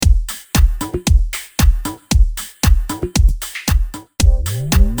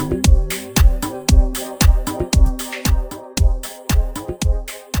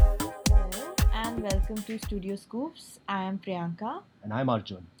Studio Scoops. I am Priyanka. And I'm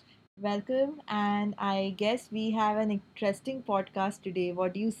Arjun. Welcome, and I guess we have an interesting podcast today.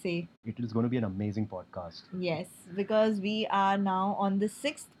 What do you say? It is going to be an amazing podcast. Yes, because we are now on the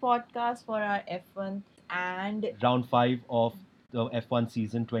sixth podcast for our F1 and Round 5 of the F1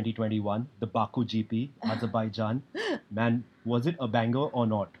 season 2021, the Baku GP, Azerbaijan. Man, was it a banger or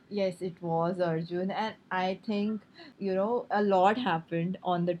not? yes, it was Arjun, and I think a lot happened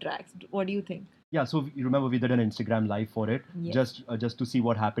on the tracks. What do you think? Yeah, so you remember we did an Instagram live for it, Yes. just to see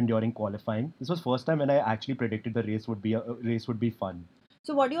what happened during qualifying. This was first time when I actually predicted the race would be fun.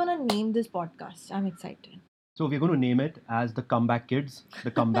 So, what do you want to name this podcast? I'm excited. So we're going to name it as the Comeback Kids,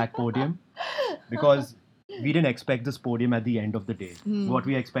 the Comeback Podium, because we didn't expect this podium at the end of the day. What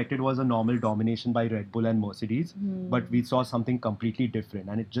we expected was a normal domination by Red Bull and Mercedes, but we saw something completely different,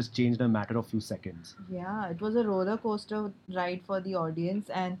 and it just changed in a matter of few seconds. Yeah, it was a roller coaster ride for the audience,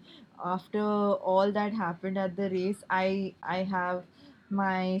 and after all that happened at the race, I have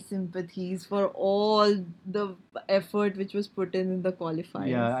my sympathies for all the effort which was put in the qualifiers.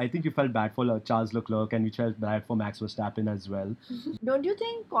 Yeah, I think you felt bad for Charles Leclerc, and we felt bad for Max Verstappen as well. Don't you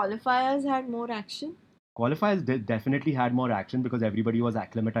think qualifiers had more action? Qualifiers definitely had more action because everybody was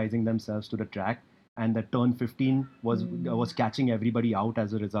acclimatizing themselves to the track, and the turn 15 was catching everybody out,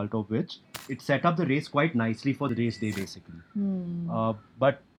 as a result of which it set up the race quite nicely for the race day basically.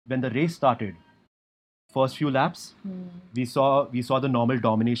 But when the race started, first few laps, we saw the normal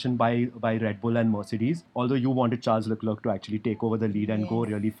domination by Red Bull and Mercedes. Although you wanted Charles Leclerc to actually take over the lead and go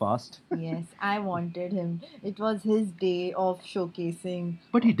Yes. really fast. Yes, I wanted him. It was his day of showcasing.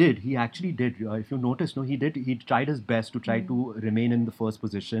 But he did. He actually did. If you notice, no, he did. He tried his best to try to remain in the first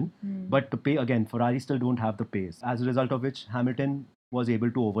position. But the pay again, Ferrari still don't have the pace. As a result of which, Hamilton was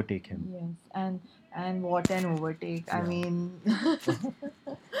able to overtake him. Yes, and what an overtake. I Yeah. mean,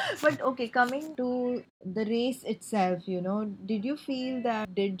 but okay, coming to the race itself, did you feel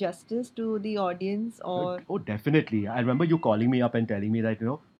that did justice to the audience or Oh, definitely. I remember you calling me up and telling me that,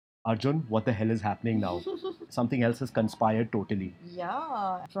 Arjun, what the hell is happening now? Something else has conspired totally.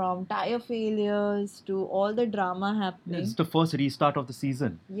 yeah, from tire failures to all the drama happening. It's the first restart of the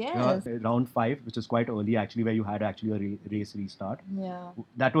season. Yes. Round 5, which is quite early actually, where you had actually a race restart. Yeah.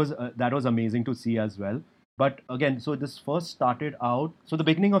 That was amazing to see as well. But again, so this first started out. So the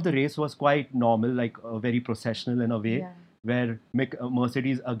beginning of the race was quite normal, like very processional in a way, Yeah. where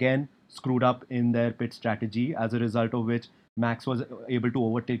Mercedes again screwed up in their pit strategy, as a result of which Max was able to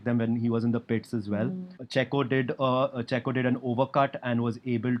overtake them when he was in the pits as well. Checo did an overcut and was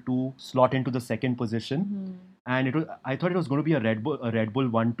able to slot into the second position. And I thought it was going to be a Red Bull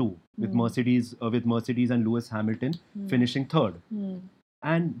 1-2 with Mercedes and Lewis Hamilton finishing third.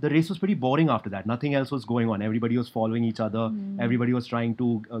 And the race was pretty boring after that. Nothing else was going on. Everybody was following each other. Everybody was trying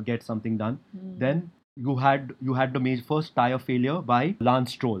to get something done. Then you had the first tire failure by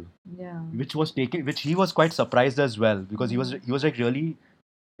Lance Stroll, Yeah. which he was quite surprised as well, because he was like, really,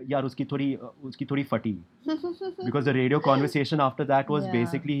 यार उसकी थोड़ी फटी, because the radio conversation after that was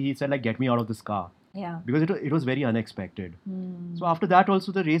basically, he said like, get me out of this car, Yeah. because it was very unexpected. So after that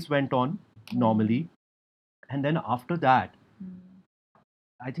also the race went on normally, and then after that,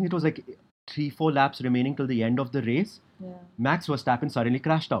 I think it was like 3-4 laps remaining till the end of the race. Yeah. Max Verstappen suddenly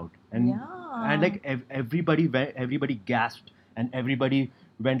crashed out, and like everybody gasped, and everybody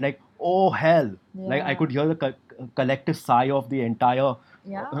went like, oh hell. Like I could hear the collective sigh of the entire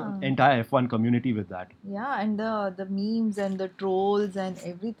F1 community with that. Yeah, and the memes and the trolls and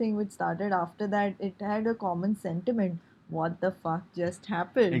everything which started after that, it had a common sentiment. What the fuck just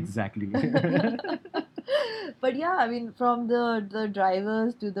happened? Exactly. But yeah, I mean, from the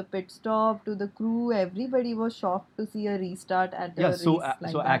drivers to the pit stop to the crew, everybody was shocked to see a restart at a Yeah, race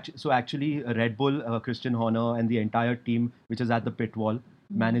like that. so actually, Red Bull, Christian Horner, and the entire team, which is at the pit wall,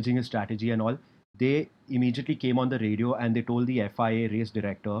 managing his strategy and all, they immediately came on the radio and they told the FIA race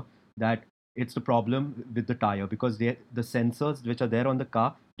director that it's the problem with the tire, because the sensors which are there on the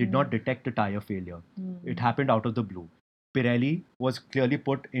car did not detect a tire failure. It happened out of the blue. Pirelli was clearly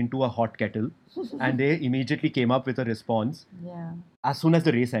put into a hot kettle, and they immediately came up with a response Yeah. as soon as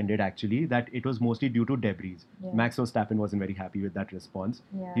the race ended, actually, that it was mostly due to debris. Yeah. Max Verstappen wasn't very happy with that response.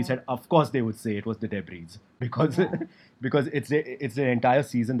 Yeah. He said, of course they would say it was the debris, because Yeah. because it's the entire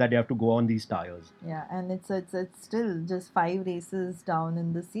season that they have to go on these tires. Yeah, and it's still just 5 races down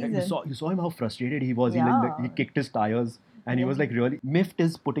in the Yeah, season. you saw him how frustrated he was. Yeah. He kicked his tires, and he was Yeah. like, really miffed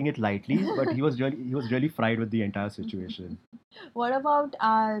is putting it lightly, but he was really fried with the entire situation. What about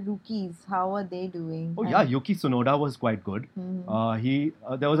our rookies? How are they doing? Oh yeah, Yuki Tsunoda was quite good.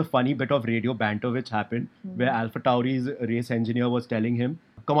 There was a funny bit of radio banter which happened, where Alpha Tauri's race engineer was telling him,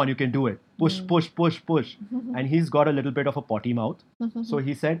 come on, you can do it. Push, push, push, push. And he's got a little bit of a potty mouth. So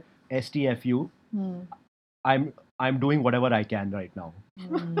he said, STFU, I'm I'm doing whatever I can right now.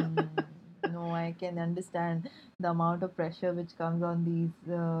 No, I can understand the amount of pressure which comes on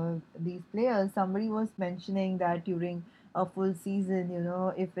these players. Somebody was mentioning that during a full season,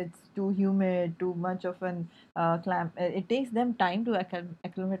 if it's too humid, too much of an it takes them time to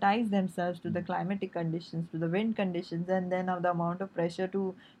acclimatize themselves to the climatic conditions, to the wind conditions, and then of the amount of pressure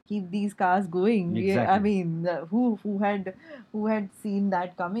to keep these cars going. Yeah, I Exactly. mean, who had seen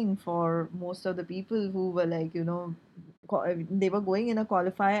that coming? For most of the people who were like, they were going in a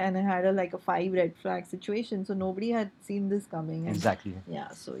qualifier and I had like a 5 red flag situation, so nobody had seen this coming. And Exactly.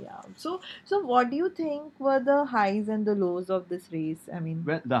 so what do you think were the highs and the lows of this race? I mean,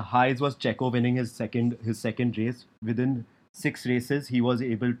 Well, the highs was Checo winning his second race. Within 6 races, he was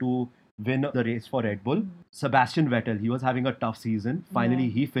able to win the race for Red Bull. Sebastian Vettel, he was having a tough season. Finally,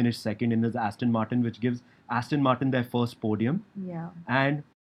 he finished second in his Aston Martin, which gives Aston Martin their first podium. yeah. And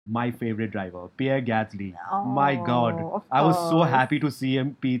my favorite driver, Pierre Gasly. My God, Of I was so course. happy to see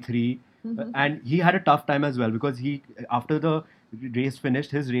him P3. And he had a tough time as well because he, after the race finished,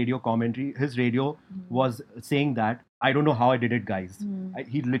 his radio was saying that I don't know how I did it, guys.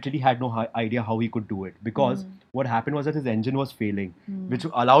 He literally had no idea how he could do it because what happened was that his engine was failing, which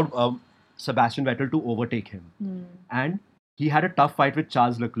allowed Sebastian Vettel to overtake him. And he had a tough fight with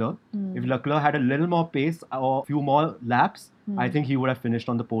Charles Leclerc. If Leclerc had a little more pace or a few more laps, I think he would have finished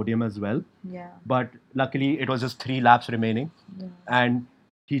on the podium as well. Yeah. But luckily, it was just 3 laps remaining, Yeah. and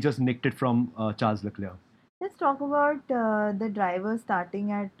he just nicked it from Charles Leclerc. Let's talk about the drivers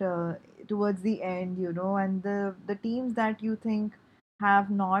starting at towards the end, and the teams that you think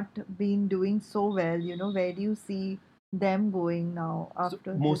have not been doing so well. Where do you see them going now So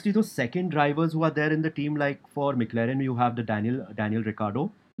after this? mostly those second drivers who are there in the team, like for McLaren, you have the Daniel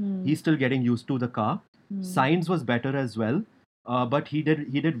Ricciardo. He's still getting used to the car. Sainz was better as well, but he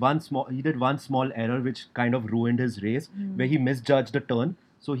did one small error which kind of ruined his race, where he misjudged the turn.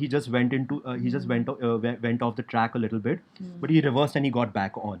 So he just went off the track a little bit, but he reversed and he got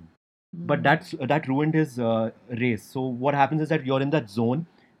back on. But that ruined his race. So what happens is that you're in that zone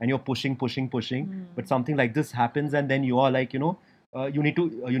and you're pushing, pushing, pushing, but something like this happens, and then you are like, you need to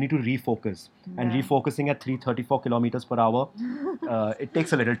refocus. And Yeah. refocusing at 334 kilometers per hour, it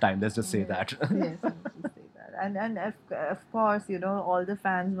takes a little time. Let's just say that. Yes, you just say that. And of course, all the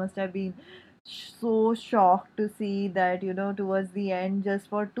fans must have been so shocked to see that, towards the end, just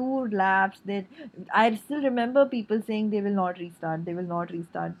for 2 laps, that I still remember people saying they will not restart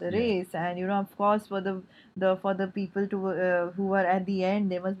the Yeah. race. And, of course, for the people who were at the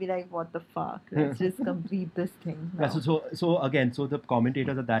end, they must be like, what the fuck? Let's just complete this thing Yeah, now. so the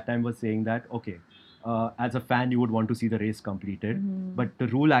commentators at that time were saying that, okay, as a fan you would want to see the race completed, but the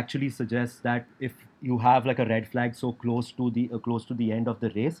rule actually suggests that if you have like a red flag so close to the end of the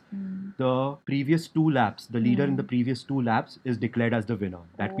race, the previous 2 laps, the leader in the previous 2 laps is declared as the winner.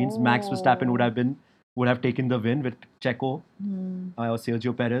 That means Max Verstappen would have taken the win, with Checo or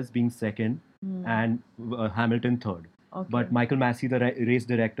Sergio Perez being second, and Hamilton third. Okay. But Michael Massey, the race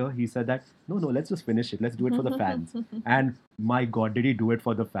director, he said that no, let's just finish it. Let's do it for the fans. And my God, did he do it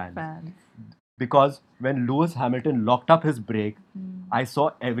for the fans? Because when Lewis Hamilton locked up his brake, I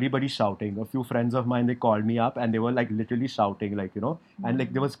saw everybody shouting. A few friends of mine, they called me up and they were like literally shouting, and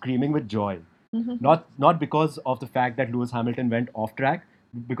like they were screaming with joy. Not because of the fact that Lewis Hamilton went off track,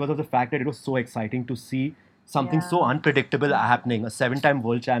 because of the fact that it was so exciting to see something so Yeah. unpredictable happening. A 7-time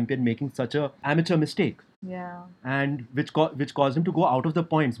world champion making such a amateur mistake, Yeah. and which caused him to go out of the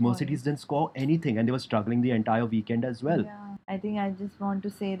points. Mercedes didn't score anything, and they were struggling the entire weekend as well. Yeah, I think I just want to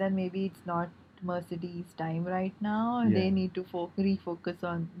say that maybe it's not Mercedes' time right now. They Yeah. need to refocus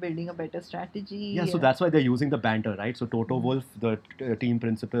on building a better strategy. Yeah, so that's why they're using the banter, right? So Toto Wolff, the team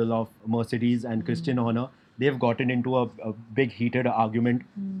principal of Mercedes, and Christian Horner, they've gotten into a big heated argument.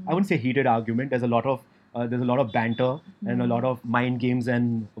 I wouldn't say heated argument. There's a lot of banter and a lot of mind games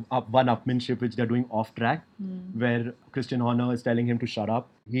and one-upmanship which they're doing off track, where Christian Horner is telling him to shut up.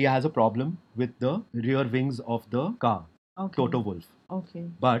 He has a problem with the rear wings of the car, Okay. Toto Wolff. Okay.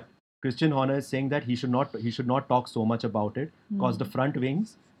 But Christian Horner is saying that he should not talk so much about it because the front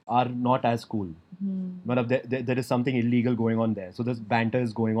wings are not as cool. But there is something illegal going on there. So this banter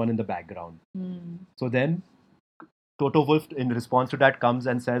is going on in the background. So then Toto Wolff, in response to that, comes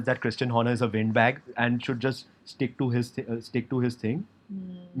and says that Christian Horner is a windbag and should just stick to his thing.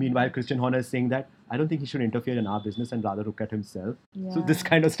 Meanwhile, Christian Horner is saying that I don't think he should interfere in our business and rather look at himself. Yeah. So this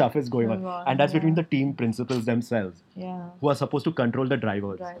kind of stuff is going Going on, on, and that's between yeah. the team principals themselves, Yeah. who are supposed to control the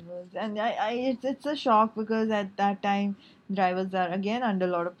drivers. And it's a shock because at that time drivers are again under a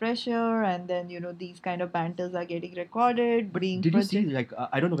lot of pressure, and then these kind of banters are getting recorded, But being did you see, project. like,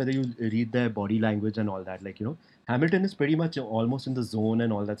 I don't know whether you read their body language and all that. Like, Hamilton is pretty much almost in the zone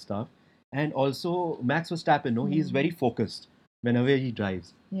and all that stuff. And also, Max Verstappen, no, he's very focused whenever he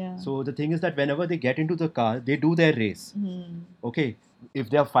drives. Yeah. So the thing is that whenever they get into the car, they do their race. Okay. If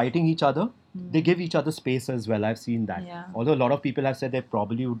they are fighting each other, they give each other space as well. I've seen that. Yeah. Although a lot of people have said they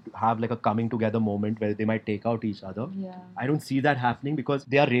probably would have like a coming together moment where they might take out each other. Yeah. I don't see that happening because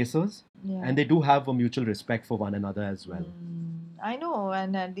they are racers, Yeah. and they do have a mutual respect for one another as well. I know,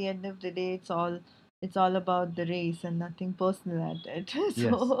 and at the end of the day, it's all about the race and nothing personal at it.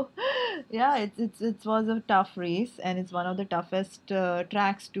 So, yeah, it was a tough race, and it's one of the toughest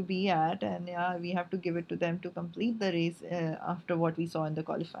tracks to be at, and yeah, we have to give it to them to complete the race after what we saw in the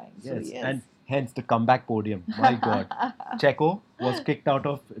qualifying. So Yes, yes. and hence the comeback podium. My God. Checo was kicked out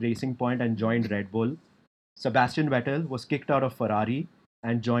of Racing Point and joined Red Bull. Sebastian Vettel was kicked out of Ferrari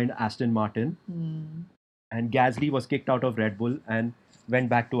and joined Aston Martin. And Gasly was kicked out of Red Bull and went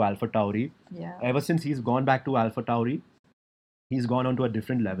back to Alpha Tauri. Yeah. Ever since he's gone back to Alpha Tauri, he's gone on to a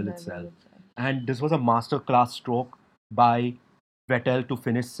different level itself. And this was a masterclass stroke by Vettel to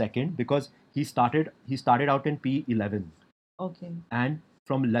finish second because he started out in P11. Okay. And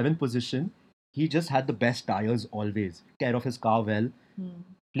from 11th position, he just had the best tires always. Care of his car well.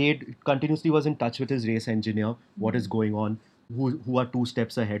 Played continuously, was in touch with his race engineer. What is going on? Who are 2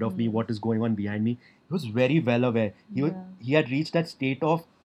 steps ahead of me? What is going on behind me? He was very well aware. He had reached that state of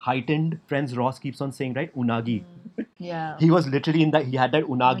heightened. Friends Ross keeps on saying, right, unagi. Yeah. He was literally in that. He had that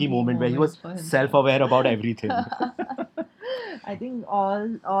unagi moment where he was self-aware about everything. I think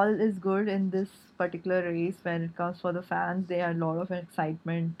all is good in this particular race when it comes for the fans. They had a lot of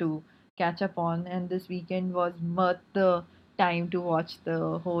excitement to catch up on, and this weekend was worth the time to watch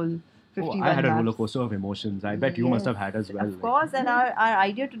the whole 51 I had a laps. roller coaster of emotions. I bet you must have had as well. Of course, and our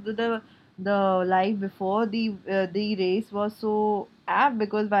idea to do the live before the race was so apt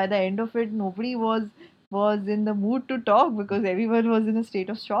because by the end of it, nobody was in the mood to talk because everyone was in a state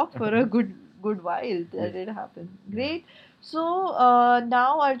of shock for a good while that it happened. Great. So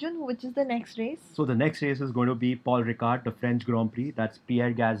now, Arjun, which is the next race? So the next race is going to be Paul Ricard, the French Grand Prix. That's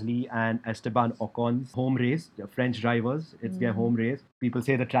Pierre Gasly and Esteban Ocon's home race. The French drivers, it's their home race. People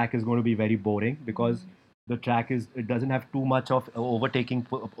say the track is going to be very boring because the track it doesn't have too much of overtaking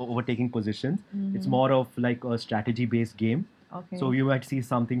positions. It's more of like a strategy based game. Okay. So you might see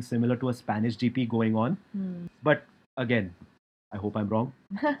something similar to a Spanish GP going on. But again, I hope I'm wrong.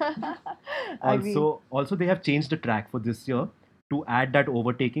 Also, they have changed the track for this year to add that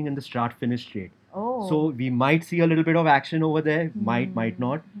overtaking in the start-finish straight. Oh. So we might see a little bit of action over there. Might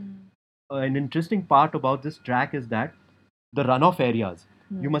not. An interesting part about this track is that the runoff areas.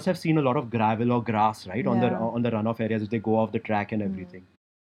 You must have seen a lot of gravel or grass, right, on the runoff areas as they go off the track and everything.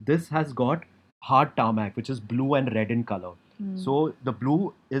 This has got hard tarmac, which is blue and red in color. So the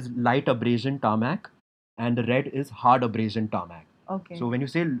blue is light abrasion tarmac, and the red is hard abrasion tarmac. Okay. So when you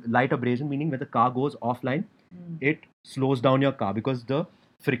say light abrasion, meaning when the car goes offline, it slows down your car because the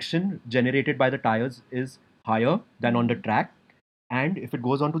friction generated by the tires is higher than on the track. And if it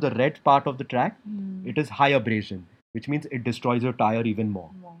goes on to the red part of the track, it is high abrasion, which means it destroys your tire even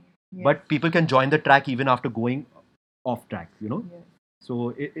more. Yes. But people can join the track even after going off track, Yes.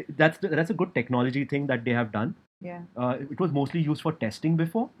 So that's a good technology thing that they have done. Yeah. It was mostly used for testing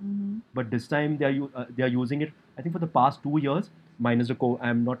before, but this time they are using it. I think for the past 2 years, minus the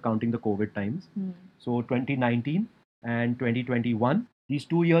I'm not counting the COVID times. So 2019 and 2021, these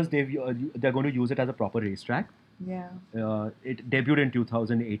 2 years they're going to use it as a proper racetrack. Yeah. It debuted in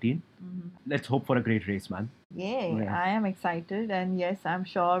 2018. Let's hope for a great race, man. Yay, I am excited, and yes, I'm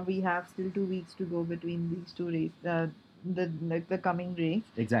sure we have still 2 weeks to go between these two races. The coming race.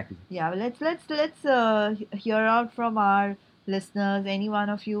 Exactly. Yeah, let's hear out from our listeners. Any one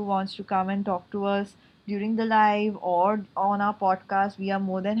of you wants to come and talk to us during the live or on our podcast, we are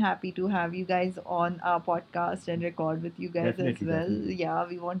more than happy to have you guys on our podcast and record with you guys Definitely, as well. definitely. Yeah,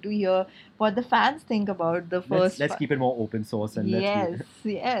 we want to hear what the fans think about the first. Let's keep it more open source and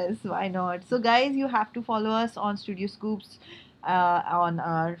Yes, why not? So, guys, you have to follow us on Studio Scoops on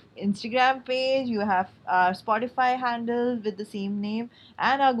our Instagram page. You have our Spotify handle with the same name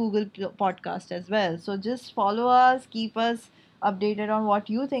and our Google podcast as well. So, just follow us, keep us updated on what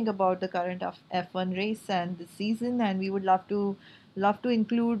you think about the current F1 race and the season, and we would love to love to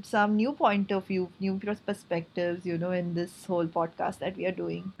include some new point of view, new perspectives, in this whole podcast that we are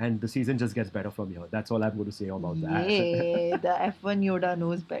doing. And the season just gets better from here. That's all I'm going to say about Yay, that. the F1 Yoda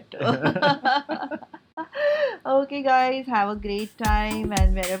knows better. Okay, guys, have a great time,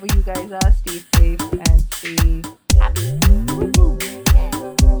 and wherever you guys are, stay safe and stay